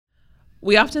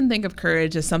We often think of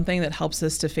courage as something that helps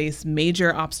us to face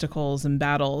major obstacles and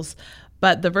battles,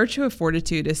 but the virtue of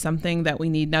fortitude is something that we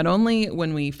need not only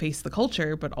when we face the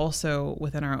culture, but also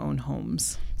within our own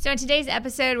homes. So in today's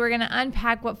episode, we're going to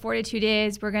unpack what fortitude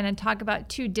is. We're going to talk about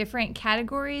two different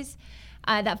categories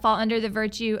that fall under the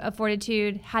virtue of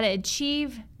fortitude: how to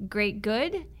achieve great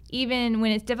good, even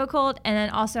when it's difficult, and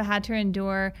then also how to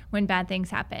endure when bad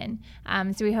things happen.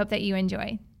 So we hope that you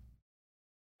enjoy.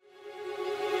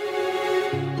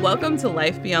 Welcome to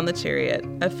Life Beyond the Chariot,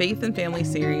 a faith and family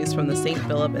series from the St.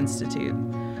 Philip Institute.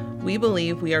 We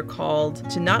believe we are called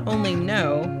to not only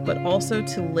know, but also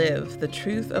to live the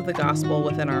truth of the gospel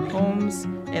within our homes,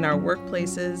 in our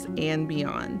workplaces, and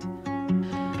beyond.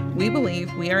 We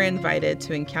believe we are invited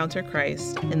to encounter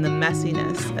Christ in the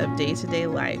messiness of day-to-day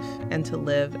life and to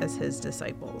live as his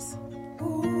disciples.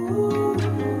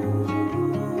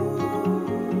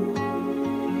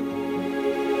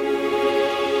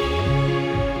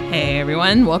 Hey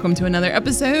everyone, welcome to another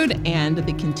episode and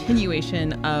the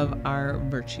continuation of our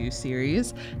Virtue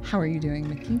series. How are you doing,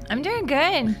 Nikki? I'm doing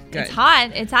good. Good. It's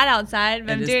hot. It's hot outside,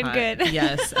 but I'm doing hot. good.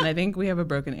 Yes, and I think we have a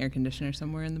broken air conditioner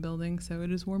somewhere in the building, so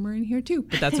it is warmer in here too.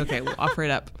 But that's okay. We'll offer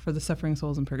it up for the suffering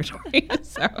souls in purgatory.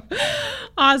 So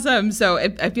awesome. So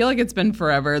I feel like it's been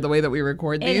forever the way that we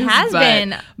record these. It has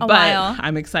been a while.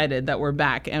 I'm excited that we're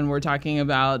back and we're talking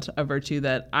about a virtue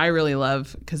that I really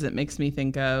love because it makes me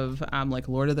think of like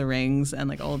Lord of the Rings and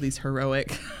like all of these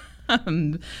heroic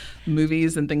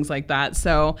movies and things like that.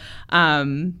 So,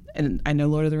 and I know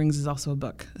Lord of the Rings is also a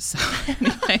book. So,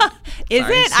 anyway, is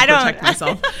sorry, it? I don't protect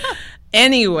myself.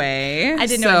 Anyway, I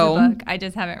didn't know it was a book. I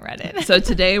just haven't read it. So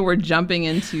today we're jumping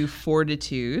into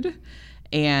fortitude,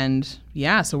 and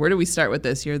yeah. So where do we start with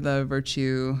this? You're the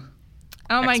virtue.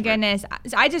 Oh my expert. goodness.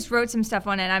 So I just wrote some stuff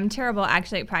on it. I'm terrible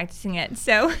actually at practicing it.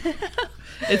 So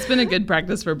it's been a good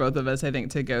practice for both of us, I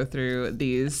think, to go through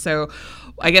these. So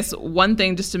I guess one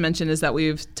thing just to mention is that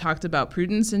we've talked about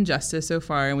prudence and justice so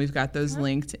far, and we've got those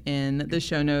linked in the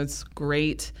show notes.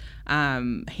 Great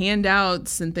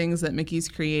handouts and things that Mickey's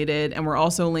created. And we're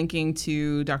also linking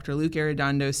to Dr. Luke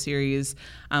Arredondo's series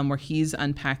where he's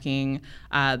unpacking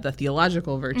the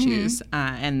theological virtues.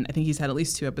 And I think he's had at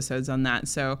least 2 episodes on that.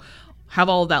 So have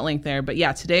all of that link there. But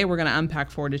yeah, today we're going to unpack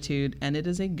fortitude, and it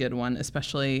is a good one,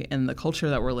 especially in the culture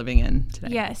that we're living in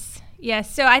today.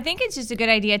 Yes. So I think it's just a good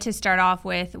idea to start off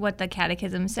with what the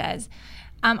Catechism says.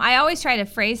 I always try to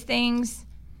phrase things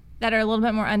that are a little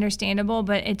bit more understandable,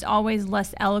 but it's always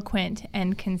less eloquent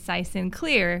and concise and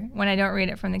clear when I don't read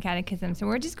it from the Catechism. So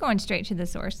we're just going straight to the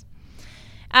source.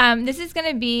 This is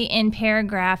going to be in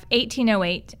paragraph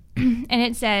 1808, and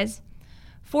it says,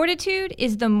 "Fortitude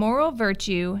is the moral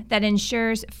virtue that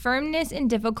ensures firmness in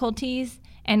difficulties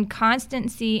and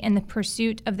constancy in the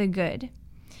pursuit of the good.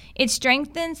 It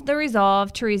strengthens the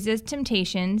resolve to resist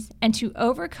temptations and to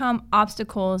overcome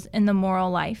obstacles in the moral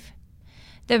life.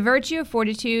 The virtue of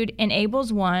fortitude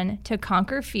enables one to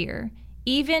conquer fear,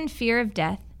 even fear of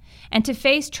death, and to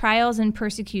face trials and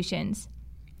persecutions.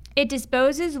 It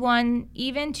disposes one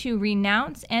even to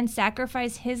renounce and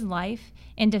sacrifice his life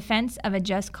in defense of a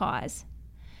just cause.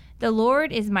 The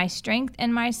Lord is my strength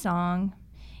and my song.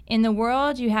 In the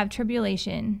world you have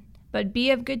tribulation, but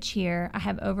be of good cheer. I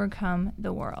have overcome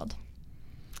the world."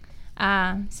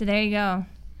 So there you go.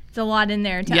 It's a lot in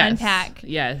there to unpack.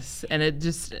 Yes. And it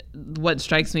just, what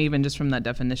strikes me even just from that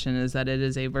definition is that it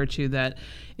is a virtue that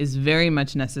is very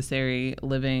much necessary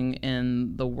living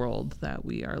in the world that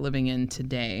we are living in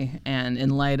today, and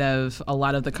in light of a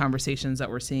lot of the conversations that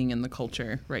we're seeing in the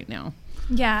culture right now.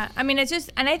 Yeah. I mean, it's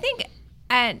just, and I think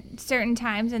at certain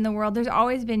times in the world, there's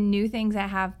always been new things that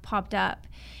have popped up.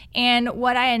 And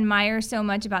what I admire so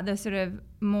much about those sort of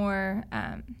more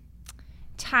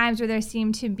times where there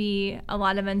seem to be a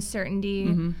lot of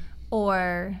uncertainty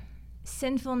or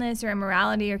sinfulness or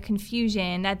immorality or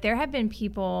confusion, that there have been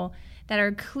people that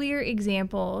are clear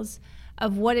examples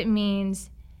of what it means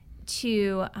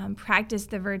to practice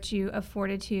the virtue of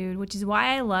fortitude, which is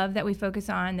why I love that we focus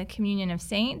on the communion of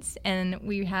saints, and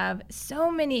we have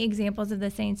so many examples of the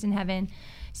saints in heaven.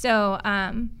 So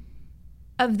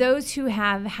of those who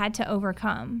have had to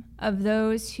overcome, of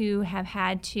those who have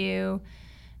had to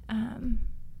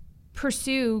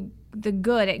pursue the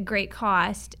good at great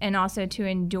cost, and also to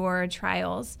endure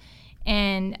trials.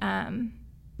 And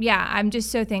I'm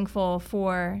just so thankful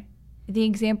for the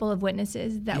example of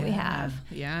witnesses that we have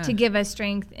to give us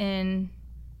strength in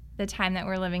the time that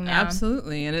we're living now.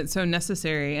 Absolutely. And it's so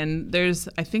necessary. And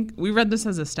I think we read this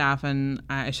as a staff, and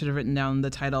I should have written down the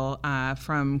title,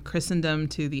 From Christendom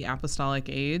to the Apostolic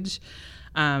Age.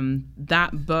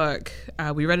 That book,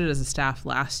 we read it as a staff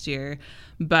last year,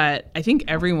 but I think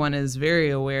everyone is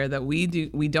very aware that we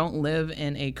don't live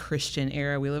in a Christian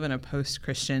era. We live in a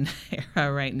post-Christian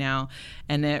era right now,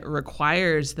 and it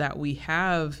requires that we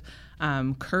have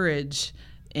courage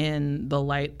in the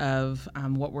light of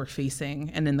what we're facing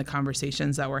and in the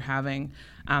conversations that we're having,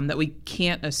 that we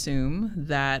can't assume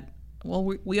that, well,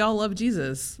 we all love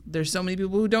Jesus. There's so many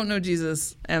people who don't know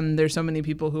Jesus, and there's so many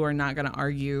people who are not going to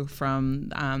argue from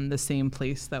the same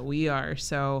place that we are.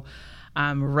 So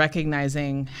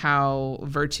recognizing how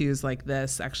virtues like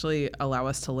this actually allow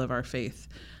us to live our faith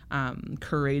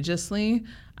courageously,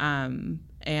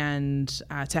 and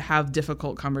to have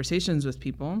difficult conversations with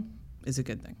people is a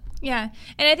good thing. Yeah.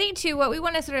 And I think, too, what we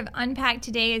want to sort of unpack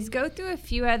today is go through a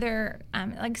few other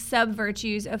like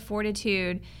sub-virtues of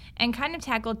fortitude and kind of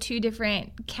tackle two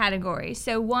different categories.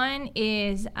 So one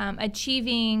is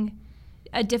achieving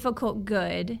a difficult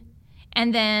good,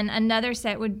 and then another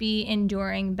set would be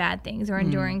enduring bad things or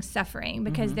enduring suffering,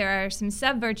 because there are some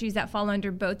sub-virtues that fall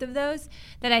under both of those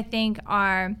that I think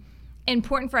are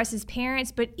important for us as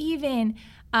parents, but even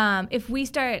if we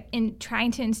start trying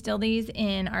to instill these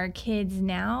in our kids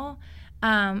now,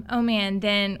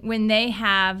 then when they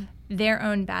have their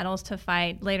own battles to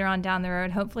fight later on down the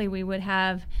road, hopefully we would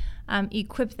have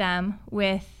equipped them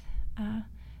with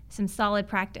some solid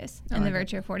practice in the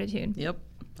virtue of fortitude. Yep,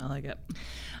 I like it.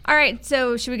 All right,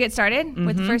 so should we get started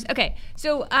with the first? Okay,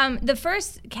 so the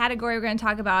first category we're going to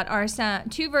talk about are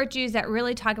two virtues that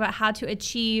really talk about how to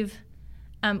achieve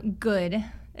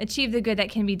achieve the good that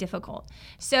can be difficult.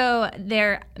 So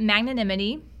they're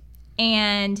magnanimity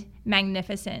and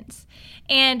magnificence.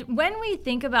 And when we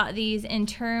think about these in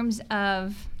terms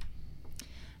of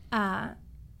our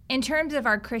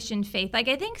Christian faith, like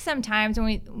I think sometimes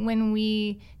when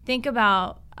we think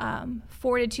about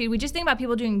fortitude, we just think about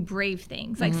people doing brave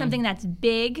things, like something that's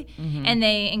big and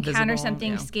they encounter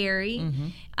something scary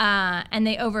and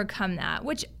they overcome that,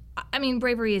 which, I mean,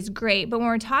 bravery is great. But when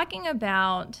we're talking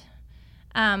about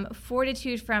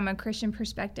fortitude from a Christian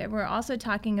perspective, we're also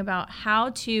talking about how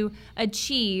to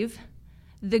achieve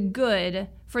the good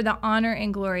for the honor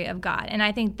and glory of God. And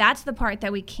I think that's the part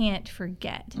that we can't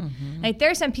forget. Like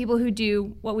there are some people who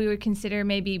do what we would consider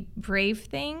maybe brave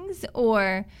things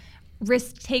or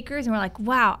risk takers, and we're like,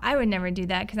 wow, I would never do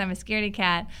that because I'm a scaredy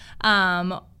cat.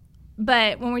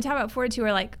 But when we talk about fortitude,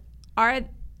 we're like,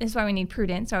 this is why we need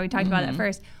prudence. So we talked about that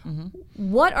first.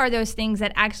 What are those things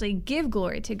that actually give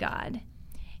glory to God?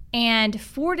 And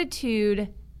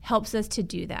fortitude helps us to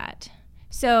do that.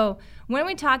 So when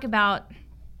we talk about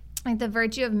like the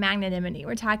virtue of magnanimity,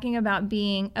 we're talking about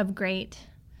being of great,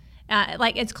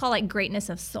 like it's called like greatness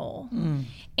of soul.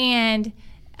 And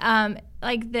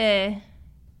like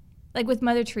with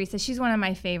Mother Teresa, she's one of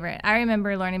my favorite. I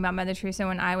remember learning about Mother Teresa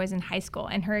when I was in high school,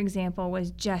 and her example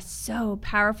was just so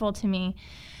powerful to me.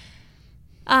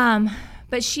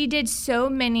 But she did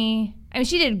she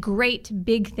did great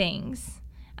big things.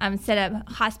 Set up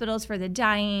hospitals for the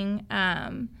dying,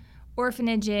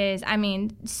 orphanages. I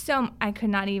mean, I could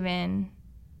not even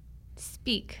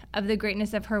speak of the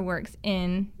greatness of her works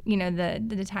in,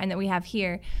 the time that we have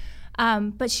here.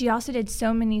 But she also did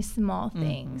so many small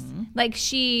things. Like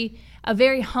a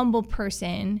very humble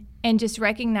person, and just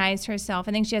recognized herself.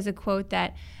 I think she has a quote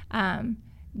that,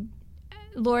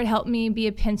 Lord, help me be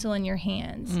a pencil in your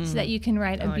hands so that you can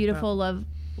write a beautiful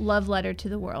love letter to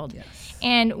the world. Yes.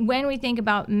 And when we think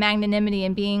about magnanimity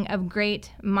and being of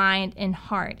great mind and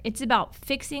heart, it's about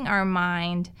fixing our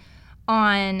mind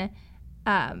on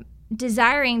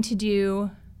desiring to do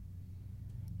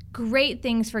great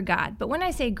things for God. But when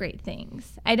I say great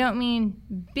things, I don't mean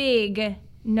big,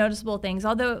 noticeable things,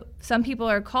 although some people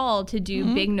are called to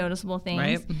do big, noticeable things.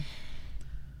 Right.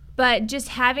 But just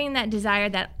having that desire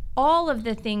that all of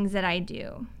the things that I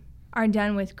do are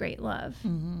done with great love.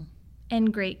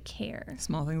 And great care.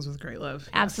 Small things with great love.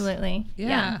 Yes. Absolutely.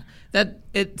 Yeah. That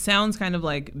it sounds kind of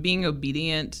like being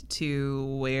obedient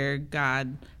to where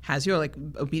God has you, or like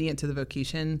obedient to the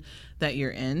vocation that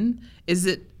you're in. Is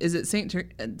it Saint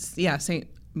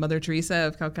Mother Teresa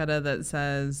of Calcutta that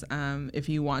says, if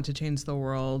you want to change the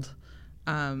world,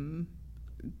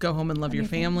 go home and love your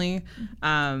family.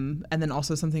 And then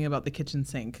also something about the kitchen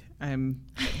sink.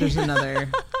 There's another,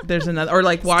 or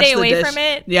like wash Stay the away dish. from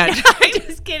it. Yeah.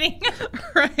 Just kidding.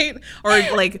 Right. Or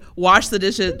like wash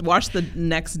the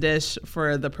next dish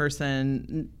for the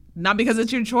person, not because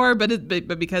it's your chore, but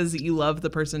because you love the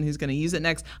person who's going to use it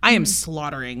next. I am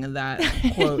slaughtering that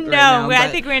quote right now. I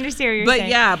think we understand what you're saying. But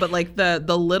yeah, but like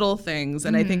the little things,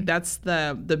 and I think that's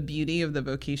the beauty of the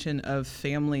vocation of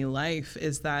family life,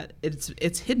 is that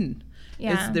it's hidden.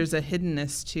 there's a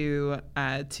hiddenness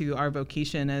to our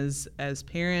vocation as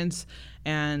parents,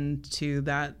 and to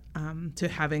that to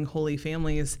having holy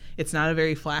families. It's not a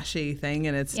very flashy thing,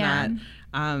 and it's not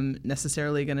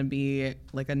necessarily going to be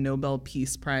like a Nobel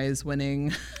Peace Prize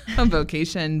winning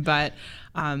vocation, but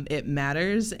it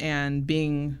matters, and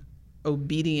being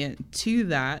obedient to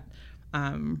that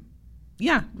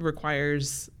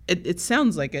requires it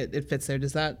sounds like it fits there.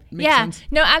 Does that make sense?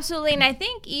 No, absolutely. And I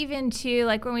think even too,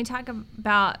 like when we talk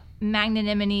about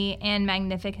magnanimity and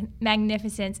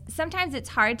magnificence, sometimes it's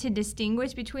hard to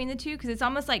distinguish between the two, because it's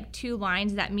almost like two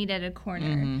lines that meet at a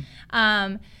corner.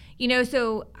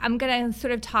 So I'm going to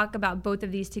sort of talk about both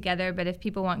of these together, but if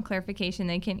people want clarification,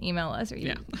 they can email us, or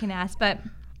you can ask. But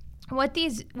what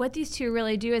these two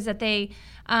really do is that they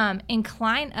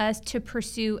incline us to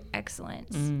pursue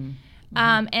excellence.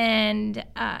 And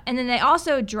then they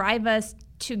also drive us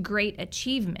to great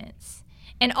achievements.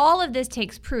 And all of this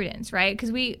takes prudence, right?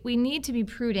 Because we need to be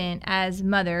prudent as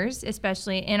mothers,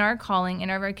 especially in our calling, in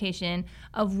our vocation,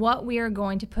 of what we are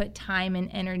going to put time and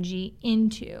energy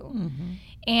into.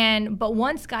 But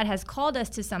once God has called us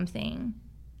to something,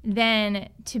 then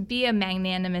to be a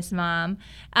magnanimous mom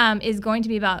is going to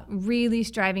be about really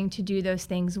striving to do those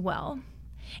things well.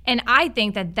 And I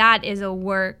think that is a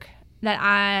work that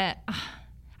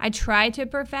I try to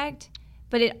perfect,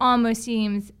 but it almost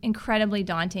seems incredibly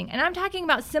daunting. And I'm talking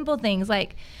about simple things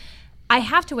like I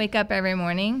have to wake up every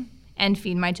morning and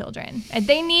feed my children.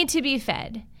 They need to be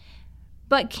fed.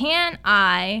 But can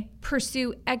I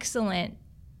pursue excellence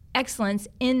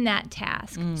in that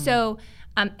task? So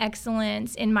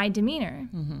excellence in my demeanor,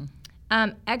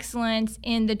 excellence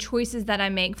in the choices that I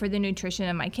make for the nutrition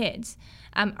of my kids.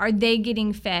 Are they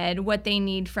getting fed what they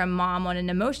need from mom on an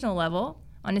emotional level,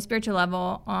 on a spiritual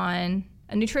level, on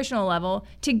a nutritional level,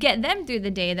 to get them through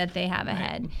the day that they have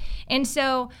ahead? And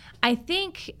so I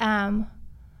think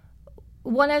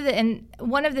one of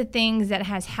the things that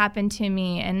has happened to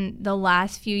me in the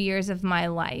last few years of my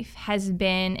life has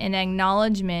been an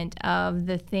acknowledgement of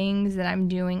the things that I'm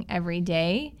doing every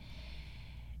day,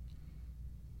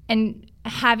 and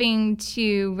having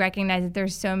to recognize that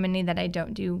there's so many that I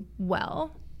don't do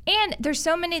well. And there's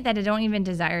so many that I don't even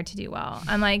desire to do well.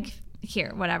 I'm like,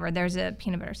 here, whatever, there's a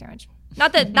peanut butter sandwich.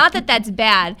 Not that that's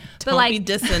bad, but don't be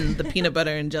dissing the peanut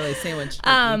butter and jelly sandwich.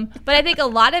 But I think a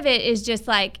lot of it is just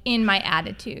like in my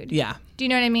attitude. Yeah. Do you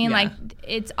know what I mean? Yeah. Like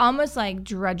it's almost like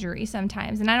drudgery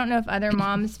sometimes. And I don't know if other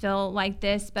moms feel like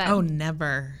this, but oh,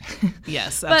 never.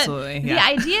 Yes, absolutely.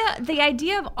 Yeah. The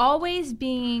idea of always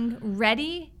being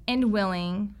ready and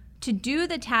willing to do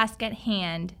the task at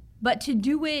hand, but to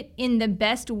do it in the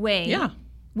best way,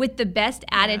 with the best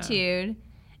attitude,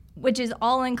 which is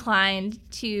all inclined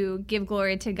to give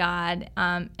glory to God,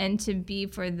 and to be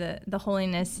for the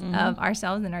holiness of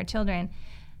ourselves and our children.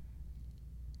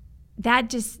 That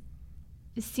just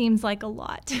seems like a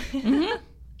lot.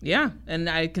 Yeah, and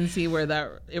I can see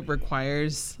where it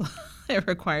requires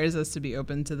us to be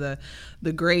open to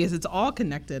the grace. It's all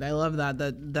connected. I love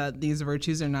that these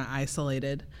virtues are not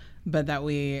isolated, but that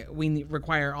we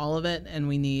require all of it, and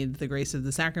we need the grace of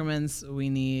the sacraments. We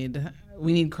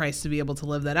need Christ to be able to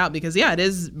live that out, because it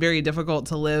is very difficult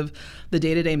to live the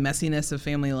day-to-day messiness of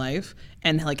family life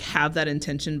and like have that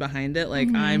intention behind it. Like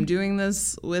I'm doing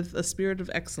this with a spirit of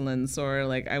excellence, or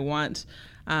like I want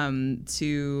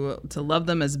to love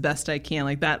them as best I can.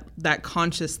 Like that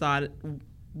conscious thought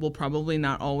will probably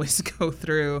not always go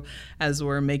through as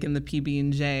we're making the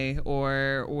PB&J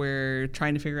or we're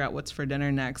trying to figure out what's for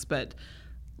dinner next. But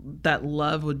that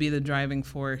love would be the driving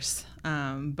force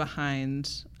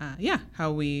behind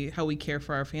how we care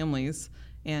for our families.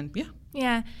 And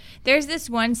there's this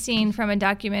one scene from a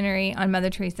documentary on Mother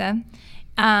Teresa,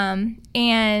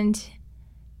 and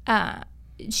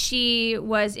she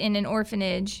was in an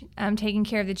orphanage taking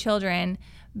care of the children,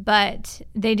 but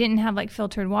they didn't have like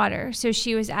filtered water. So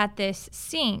she was at this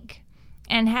sink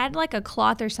and had like a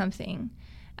cloth or something.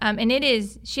 And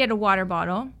she had a water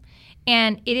bottle,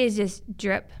 and it is just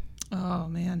drip. Oh,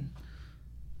 man.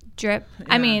 Drip. Yeah.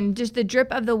 I mean, just the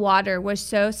drip of the water was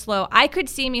so slow. I could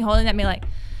see me holding that and be like,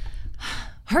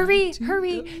 hurry.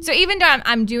 So even though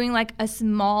I'm doing like a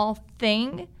small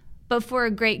thing, but for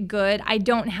a great good, I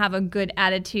don't have a good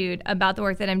attitude about the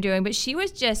work that I'm doing. But she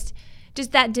was just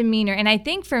that demeanor. And I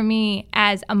think for me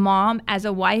as a mom, as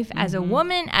a wife, as a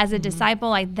woman, as a disciple,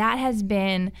 like that has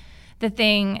been the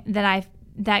thing that I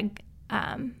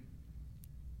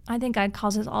think God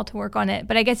calls us all to work on it.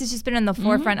 But I guess it's just been in the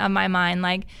forefront of my mind,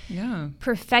 like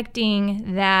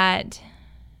perfecting that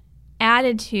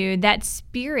attitude, that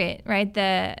spirit, right?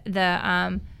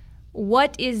 The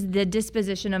what is the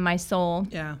disposition of my soul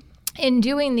in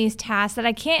doing these tasks that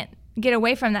I can't get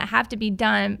away from that have to be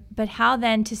done, but how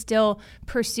then to still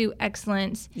pursue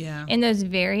excellence in those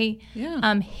very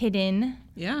hidden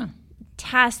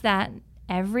tasks that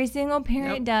every single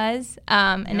parent does,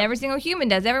 and every single human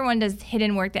does. Everyone does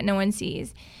hidden work that no one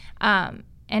sees.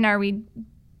 And are we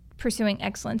pursuing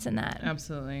excellence in that?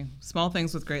 Absolutely. Small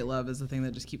things with great love is the thing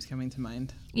that just keeps coming to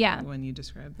mind when you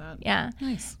describe that. Yeah.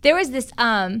 Nice. There was this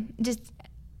and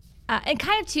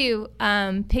kind of too,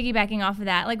 piggybacking off of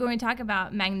that, like when we talk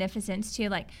about magnificence too,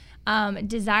 like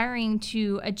desiring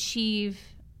to achieve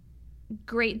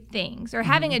great things or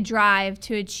having a drive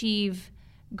to achieve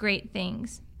great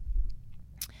things.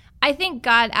 I think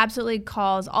God absolutely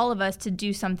calls all of us to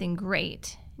do something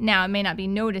great. Now, it may not be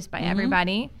noticed by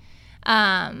everybody,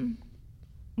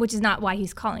 which is not why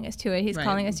he's calling us to it. He's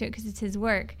calling us to it because it's his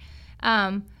work.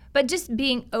 But just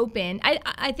being open,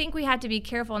 I think we have to be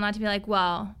careful not to be like,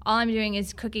 well, all I'm doing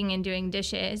is cooking and doing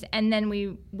dishes, and then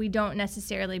we don't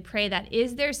necessarily pray that.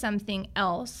 Is there something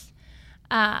else,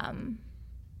 some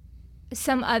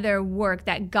other work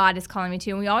that God is calling me to?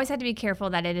 And we always have to be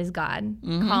careful that it is God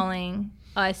calling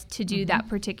us to do that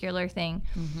particular thing.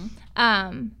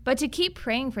 But to keep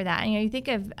praying for that. And, you think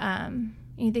of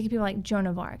people like Joan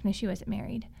of Arc. No, she wasn't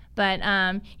married. But,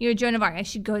 Joan of Arc,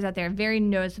 she goes out there, very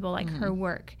noticeable, like her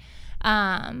work,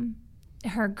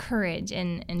 her courage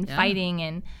and fighting.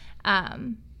 And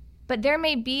but there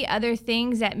may be other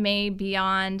things that may be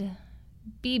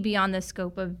beyond the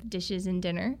scope of dishes and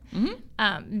dinner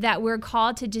that we're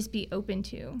called to just be open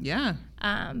to.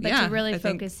 But to really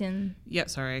focus in. Yeah,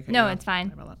 sorry. No, it's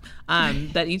fine.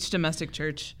 That each domestic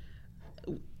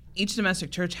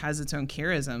church has its own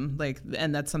charism,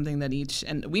 and that's something that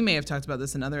and we may have talked about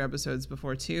this in other episodes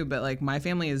before too, but like my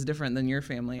family is different than your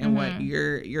family, and what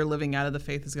you're living out of the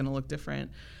faith is going to look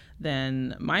different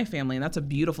than my family, and that's a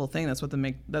beautiful thing. That's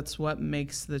what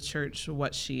makes the church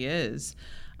what she is.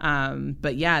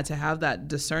 But to have that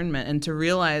discernment and to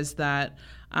realize that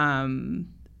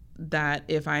that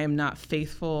if I am not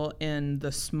faithful in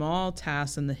the small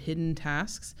tasks and the hidden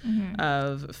tasks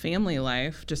of family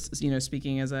life, just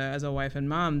speaking as a wife and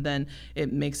mom, then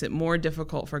it makes it more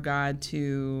difficult for God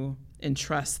to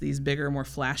entrust these bigger, more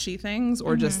flashy things,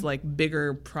 or just like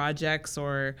bigger projects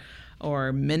or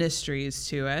ministries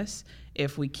to us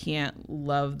if we can't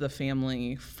love the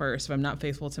family first. If I'm not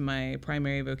faithful to my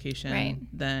primary vocation,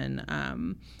 then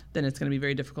it's going to be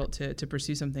very difficult to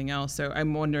pursue something else. So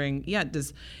I'm wondering,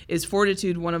 is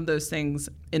fortitude one of those things,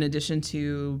 in addition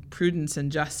to prudence and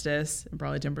justice, and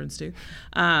probably temperance too,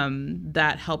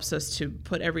 that helps us to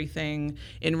put everything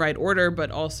in right order, but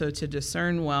also to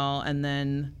discern well, and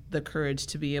then the courage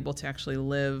to be able to actually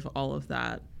live all of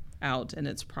that out in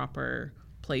its proper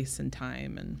place and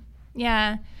time? And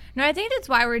no, I think that's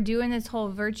why we're doing this whole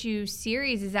virtue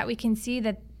series, is that we can see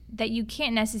that you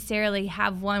can't necessarily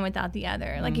have one without the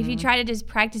other. Like if you try to just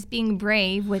practice being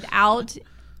brave without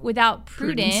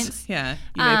prudence, you may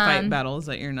fight battles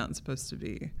that you're not supposed to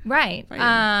be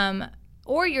fighting.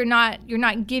 Or you're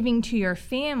not giving to your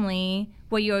family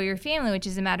what you owe your family, which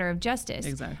is a matter of justice.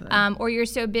 Exactly. Or you're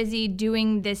so busy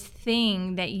doing this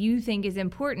thing that you think is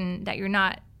important that you're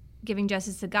not giving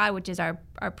justice to God, which is our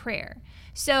prayer.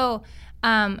 So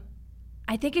I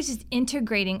think it's just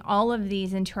integrating all of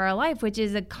these into our life, which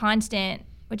is constant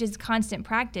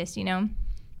practice, so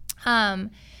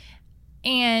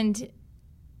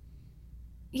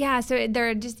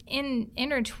they're just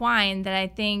intertwined that I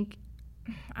think,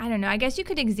 I don't know, I guess you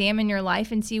could examine your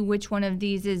life and see which one of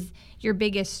these is your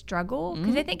biggest struggle.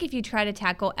 Because I think if you try to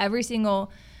tackle every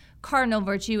single cardinal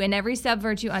virtue and every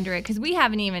sub-virtue under it, because we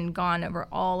haven't even gone over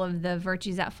all of the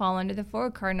virtues that fall under the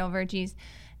 4 cardinal virtues,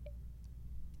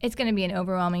 it's going to be an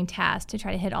overwhelming task to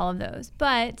try to hit all of those.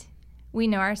 But we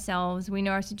know ourselves, we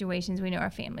know our situations, we know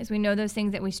our families, we know those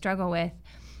things that we struggle with.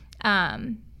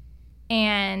 And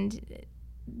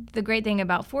the great thing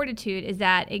about fortitude is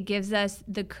that it gives us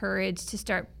the courage to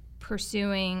start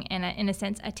pursuing and, in a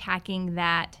sense, attacking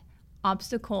that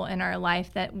obstacle in our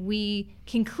life that we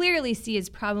can clearly see is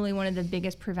probably one of the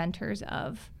biggest preventers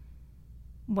of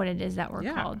what it is that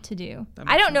we're called to do.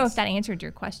 I don't know if that answered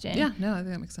your question. Yeah, no, I think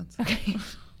that makes sense. Okay.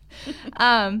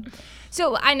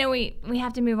 So I know we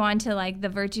have to move on to like the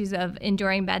virtues of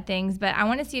enduring bad things, but I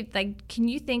want to see if can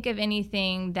you think of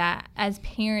anything that as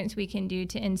parents we can do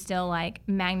to instill like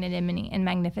magnanimity and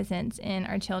magnificence in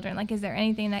our children? Like, is there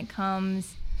anything that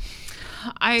comes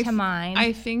to mind?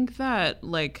 I think that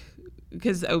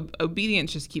because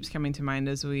obedience just keeps coming to mind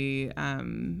as we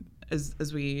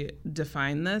as we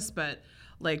define this, but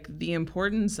like the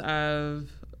importance of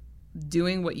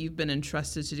doing what you've been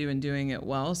entrusted to do and doing it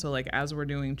well. So like as we're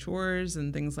doing chores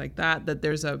and things like that, that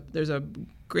there's a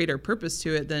greater purpose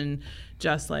to it than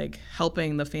just like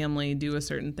helping the family do a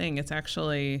certain thing. It's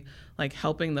actually like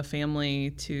helping the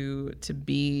family to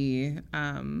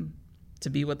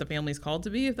be what the family's called to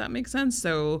be, if that makes sense.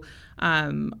 So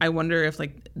I wonder if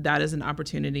like that is an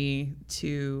opportunity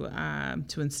to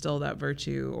instill that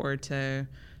virtue, or to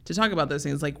talk about those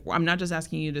things. Like, I'm not just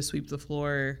asking you to sweep the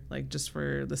floor, like just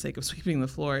for the sake of sweeping the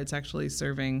floor. It's actually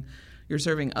you're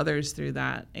serving others through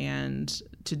that, and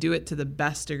to do it to the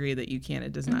best degree that you can.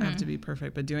 It does not have to be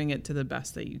perfect, but doing it to the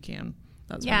best that you can.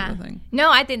 That's one of the things. No,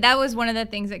 I think that was one of the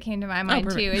things that came to my mind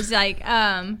too, is like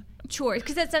chores,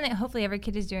 because that's something hopefully every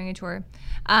kid is doing a chore,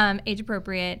 age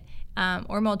appropriate,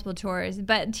 or multiple chores,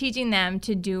 but teaching them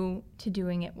to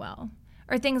doing it well,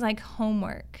 or things like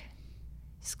homework,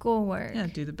 schoolwork. Yeah,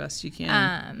 do the best you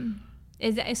can.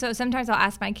 So sometimes I'll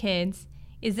ask my kids,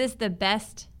 is this the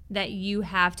best that you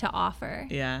have to offer?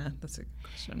 Yeah, that's a good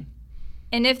question.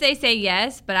 And if they say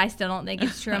yes, but I still don't think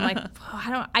it's true, I'm like,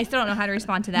 I still don't know how to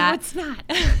respond to that. No, it's not.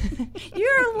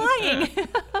 You're lying.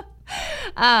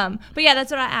 But yeah, that's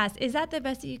what I ask. Is that the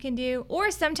best that you can do?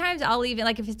 Or sometimes I'll even,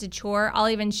 like if it's a chore, I'll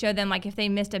even show them like if they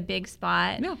missed a big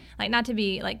spot, like not to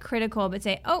be like critical, but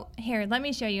say, oh, here, let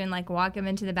me show you, and like walk them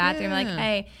into the bathroom. Like,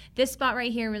 hey, this spot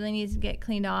right here really needs to get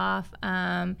cleaned off.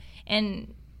 And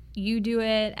you do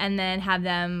it, and then have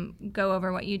them go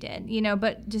over what you did,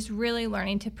 but just really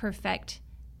learning to perfect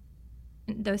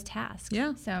those tasks.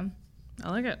 Yeah. So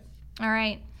I like it. All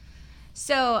right.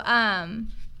 So,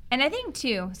 and I think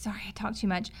too, sorry, I talk too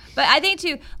much, but I think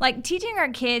too, like teaching our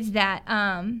kids that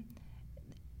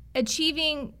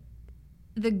achieving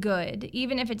the good,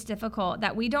 even if it's difficult,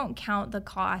 that we don't count the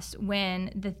cost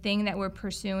when the thing that we're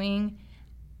pursuing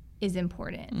is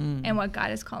important and what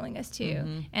God is calling us to.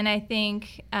 And I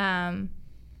think that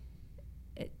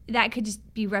could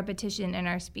just be repetition in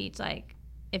our speech. Like,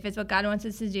 if it's what God wants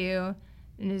us to do,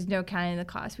 then there's no counting the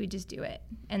cost. We just do it.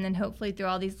 And then hopefully through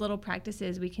all these little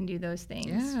practices, we can do those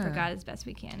things for God as best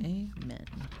we can. Amen.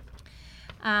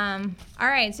 All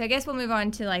right. So I guess we'll move on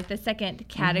to like the second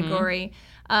category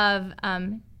of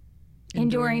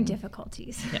enduring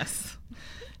difficulties. Yes.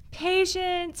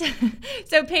 Patience.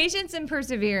 So patience and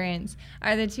perseverance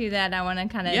are the two that I want to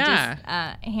kind of just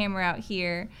hammer out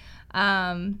here,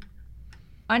 on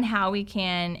how we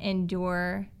can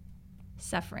endure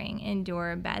suffering,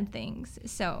 endure bad things.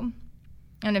 So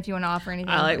I don't know if you want to offer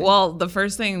anything. Well, the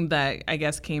first thing that I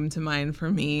guess came to mind for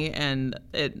me, and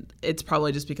it's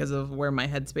probably just because of where my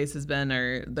headspace has been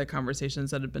or the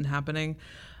conversations that have been happening,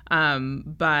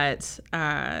 because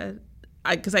I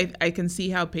can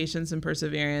see how patience and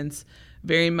perseverance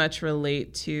very much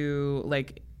relate to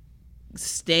like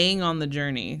staying on the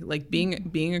journey. Like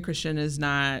being a Christian is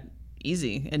not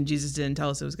easy, and Jesus didn't tell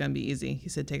us it was going to be easy. He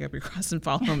said, "Take up your cross and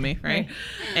follow me," right?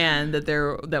 And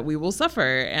that we will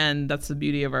suffer, and that's the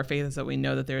beauty of our faith, is that we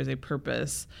know that there is a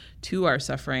purpose to our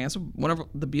suffering. That's one of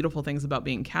the beautiful things about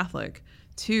being Catholic,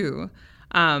 too.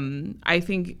 I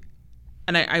think,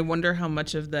 and I wonder how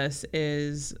much of this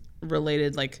is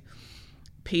related, like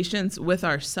patience with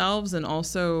ourselves and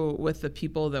also with the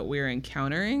people that we're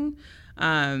encountering.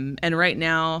 And right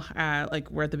now, like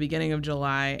we're at the beginning of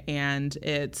July, and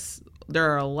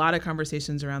there are a lot of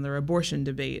conversations around the abortion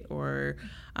debate or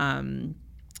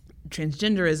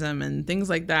transgenderism and things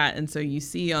like that. And so you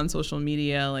see on social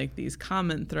media like these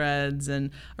comment threads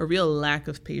and a real lack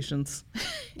of patience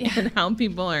in how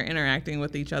people are interacting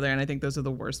with each other. And I think those are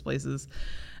the worst places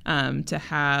to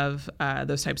have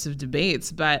those types of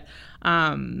debates. But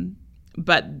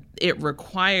it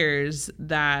requires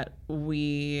that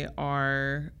we're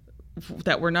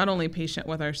not only patient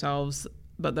with ourselves,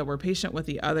 but that we're patient with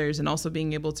the others, and also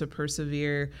being able to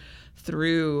persevere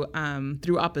through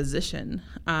opposition.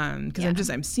 Because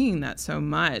I'm seeing that so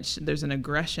much. There's an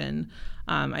aggression,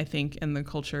 I think, in the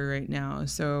culture right now.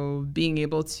 So being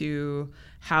able to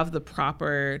have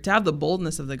the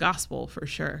boldness of the gospel, for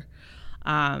sure,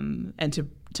 and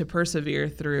to persevere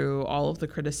through all of the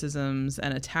criticisms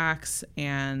and attacks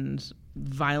and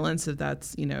violence, if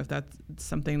that's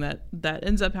something that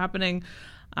ends up happening.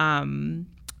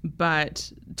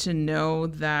 But to know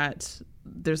that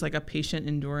there's like a patient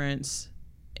endurance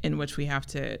in which we have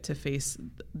to face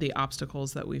the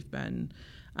obstacles that we've been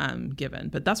given.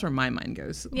 But that's where my mind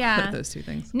goes with those two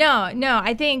things. No,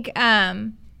 I think I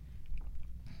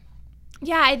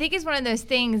think it's one of those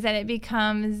things that it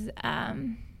becomes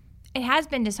it has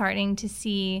been disheartening to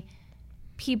see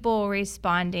people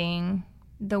responding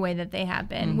the way that they have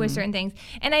been with certain things.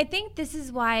 And I think this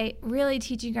is why really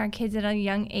teaching our kids at a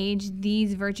young age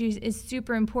these virtues is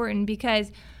super important,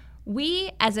 because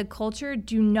we as a culture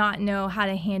do not know how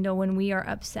to handle when we are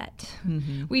upset.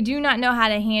 Mm-hmm. We do not know how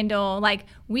to handle, like,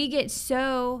 we get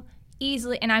so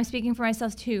easily, and I'm speaking for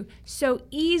myself too, so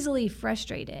easily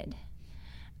frustrated.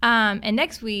 And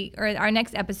next week, or our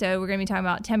next episode, we're going to be talking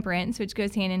about temperance, which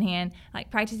goes hand in hand,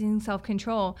 like practicing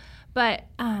self-control. But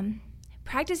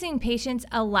practicing patience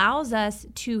allows us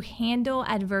to handle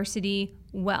adversity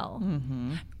well.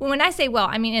 Mm-hmm. When I say well,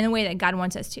 I mean in the way that God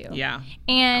wants us to. Yeah.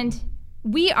 And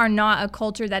we are not a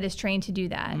culture that is trained to do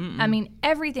that. Mm-mm. I mean,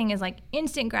 everything is like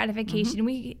instant gratification. Mm-hmm.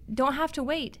 We don't have to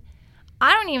wait.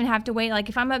 I don't even have to wait. Like,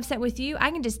 if I'm upset with you,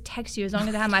 I can just text you as long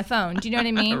as I have my phone. Do you know what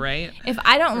I mean? Right. If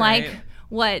I don't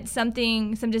like some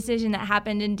decision that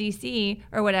happened in D.C.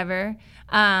 or whatever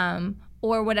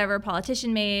a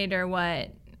politician made, or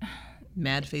what.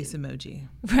 Mad face emoji.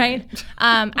 Right?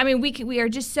 I mean, we are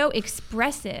just so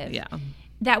expressive. Yeah.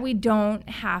 That we don't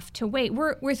have to wait.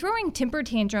 We're throwing temper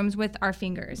tantrums with our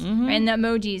fingers, mm-hmm. right, and the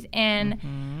emojis, and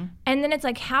mm-hmm. and then it's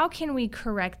like, how can we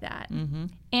correct that? Mm-hmm.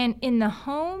 And in the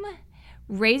home,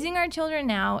 raising our children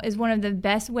now is one of the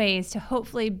best ways to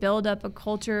hopefully build up a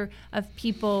culture of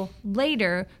people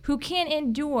later who can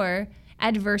endure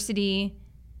adversity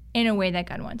in a way that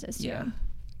God wants us to. Yeah.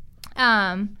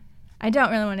 I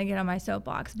don't really want to get on my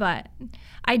soapbox, but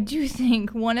I do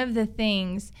think one of the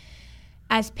things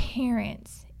as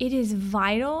parents, it is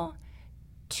vital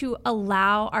to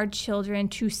allow our children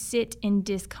to sit in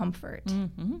discomfort.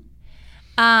 Mm-hmm.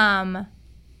 And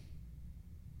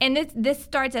this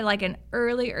starts at like an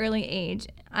early age.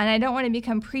 And I don't want to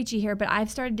become preachy here, but I've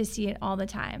started to see it all the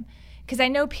time. Because I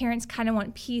know parents kind of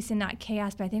want peace and not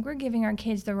chaos, but I think we're giving our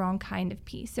kids the wrong kind of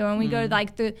peace. So when we go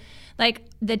to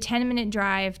the 10-minute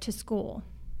drive to school,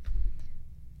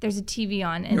 there's a TV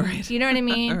on, and right. You know what I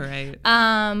mean? Right.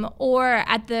 Or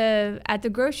at the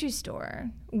grocery store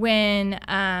when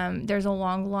there's a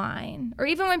long line, or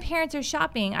even when parents are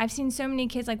shopping. I've seen so many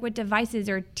kids like with devices,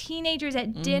 or teenagers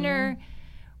at dinner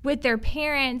with their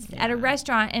parents at a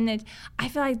restaurant, and I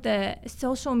feel like the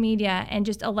social media and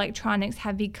just electronics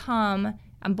have become,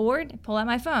 I'm bored, pull out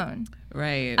my phone.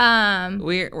 Right.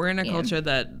 We're in a culture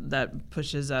that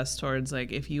pushes us towards,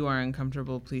 like, if you are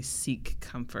uncomfortable, please seek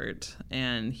comfort,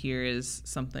 and here is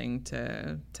something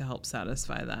to help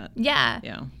satisfy that. Yeah.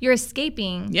 Yeah. You're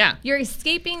escaping. Yeah. You're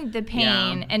escaping the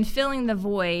pain and filling the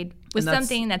void with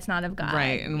something that's not of God.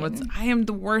 Right. And I am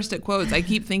the worst at quotes. I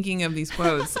keep thinking of these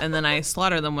quotes and then I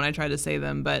slaughter them when I try to say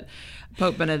them. But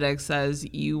Pope Benedict says,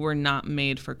 "You were not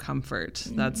made for comfort."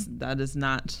 Mm-hmm. That is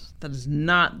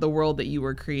not the world that you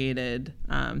were created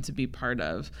to be part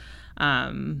of.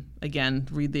 Again,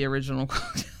 read the original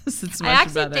quote. It's much I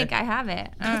actually better. think I have it.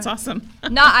 That's awesome.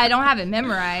 No, I don't have it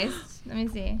memorized. Let me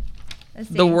see. Let's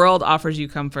see. The world offers you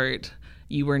comfort.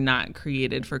 You were not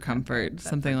created for comfort,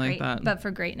 something like that. But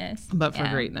for greatness. But for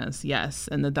greatness, yes.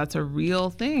 And that's a real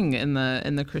thing in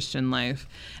the Christian life.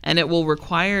 And it will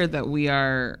require that we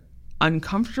are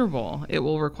uncomfortable. It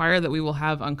will require that we will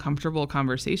have uncomfortable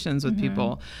conversations with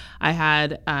people. I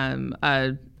had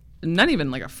not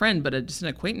even like a friend, but just an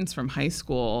acquaintance from high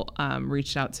school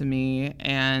reached out to me,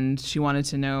 and she wanted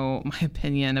to know my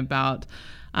opinion about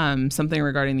something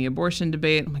regarding the abortion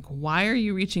debate. I'm like, why are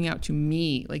you reaching out to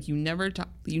me? Like, you never talk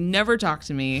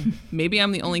to me. Maybe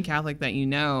I'm the only Catholic that you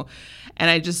know. And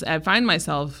I find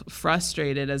myself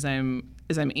frustrated as I'm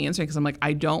answering, because I'm like,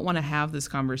 I don't want to have this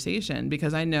conversation,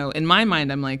 because I know in my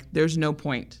mind, I'm like, there's no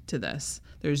point to this.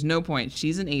 There's no point.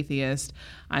 She's an atheist.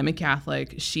 I'm a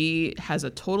Catholic. She has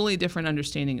a totally different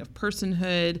understanding of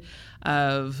personhood,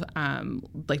 of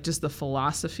like just the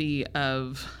philosophy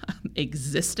of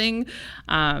existing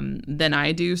than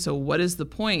I do. So what is the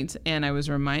point? And I was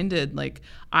reminded, like,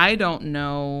 I don't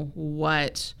know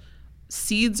what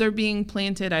seeds are being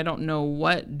planted. I don't know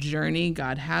what journey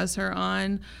God has her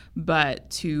on, but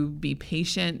to be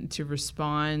patient, to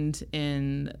respond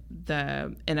in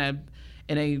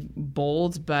a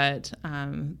bold but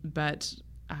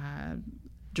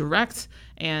direct,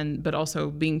 but also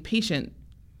being patient,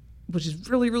 which is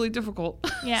really, really difficult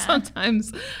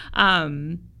sometimes,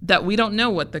 that we don't know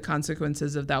what the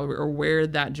consequences of that or where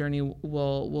that journey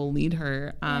will lead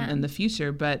her in the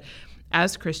future. But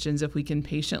as Christians, if we can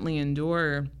patiently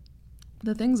endure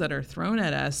the things that are thrown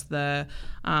at us, the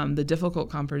difficult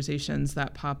conversations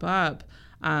that pop up,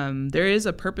 there is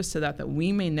a purpose to that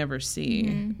we may never see.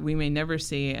 Mm-hmm. We may never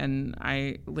see. And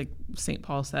I, like St.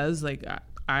 Paul says, like,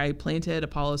 I planted,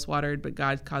 Apollos watered, but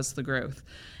God caused the growth.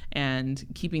 And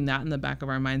keeping that in the back of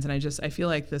our minds. And I feel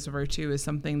like this virtue is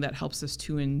something that helps us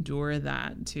to endure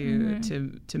that,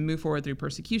 to move forward through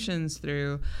persecutions,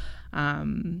 through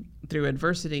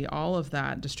adversity, all of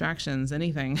that, distractions,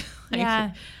 anything.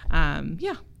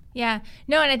 Yeah.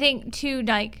 No, and I think too,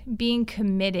 like being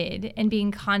committed and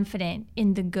being confident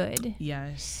in the good.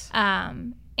 Yes.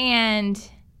 And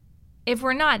if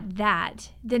we're not that,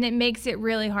 then it makes it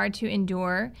really hard to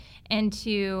endure and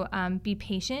to be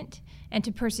patient and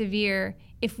to persevere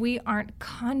if we aren't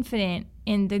confident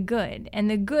in the good. And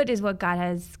the good is what God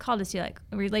has called us to, like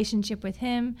a relationship with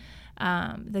Him,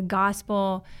 the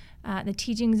gospel, the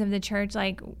teachings of the church,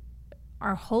 like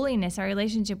our holiness, our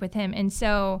relationship with Him. And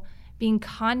so being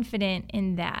confident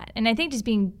in that. And I think just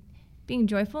being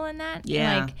joyful in that.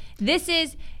 Yeah.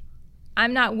 Like,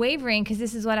 I'm not wavering because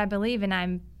this is what I believe, and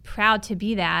I'm proud to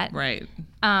be that. Right.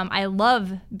 I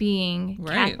love being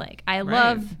Catholic. I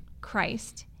love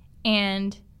Christ.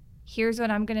 And here's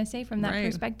what I'm going to say from that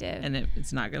perspective. And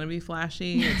it's not going to be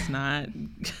flashy. It's not,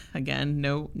 again,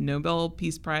 no Nobel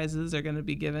Peace Prizes are going to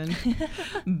be given.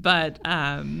 But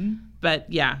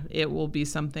yeah, it will be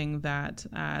something that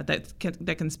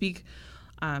can speak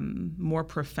more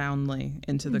profoundly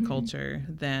into the culture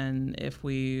than if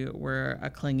we were a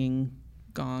clanging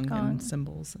gong. And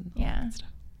cymbals and stuff.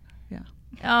 Yeah.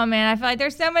 Oh man, I feel like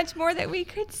there's so much more that we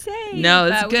could say. No,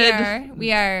 it's good.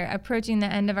 We are approaching the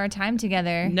end of our time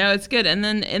together. No, it's good. And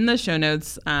then in the show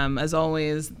notes, as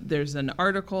always, there's an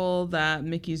article that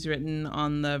Mickey's written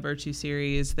on the Virtue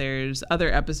series. There's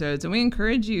other episodes, and we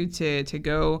encourage you to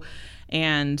go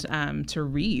and to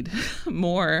read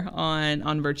more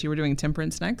on Virtue. We're doing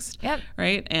Temperance next,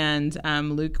 right? And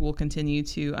Luke will continue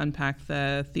to unpack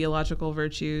the theological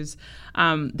virtues.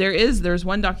 There's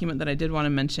one document that I did want to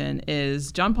mention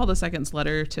is John Paul II's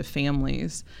letter to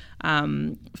families,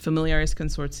 Familiaris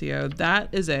Consortio.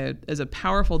 That is a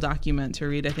powerful document to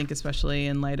read, I think, especially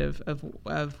in light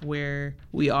of where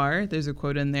we are. There's a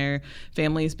quote in there: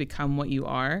 "Families become what you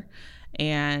are."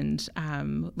 And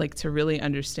like to really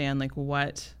understand like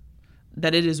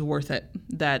that it is worth it,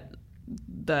 that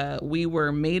we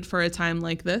were made for a time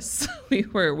like this.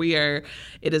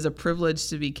 It is a privilege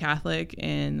to be Catholic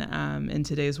in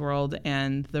today's world,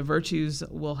 and the virtues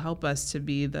will help us to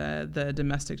be the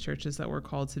domestic churches that we're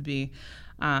called to be.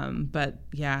 But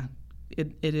yeah,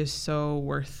 it is so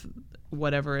worth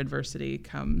whatever adversity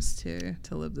comes to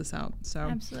live this out. So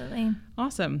absolutely.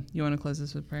 Awesome. You want to close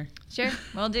this with prayer? Sure,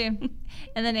 will do.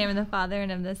 In the name of the Father, and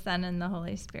of the Son, and the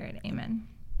Holy Spirit. Amen.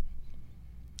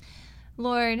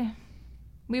 Lord,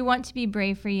 we want to be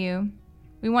brave for you.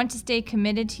 We want to stay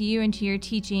committed to you and to your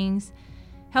teachings.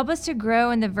 Help us to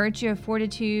grow in the virtue of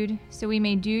fortitude so we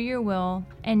may do your will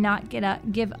and not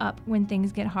give up when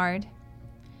things get hard.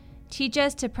 Teach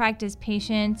us to practice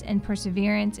patience and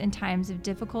perseverance in times of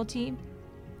difficulty.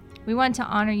 We want to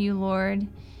honor you, Lord,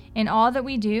 in all that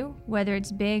we do, whether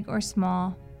it's big or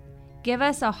small. Give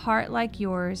us a heart like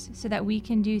yours so that we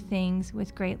can do things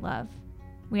with great love.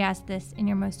 We ask this in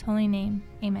your most holy name.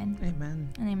 Amen. Amen.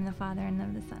 In the name of the Father, and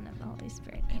of the Son, and of the Holy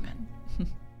Spirit. Amen.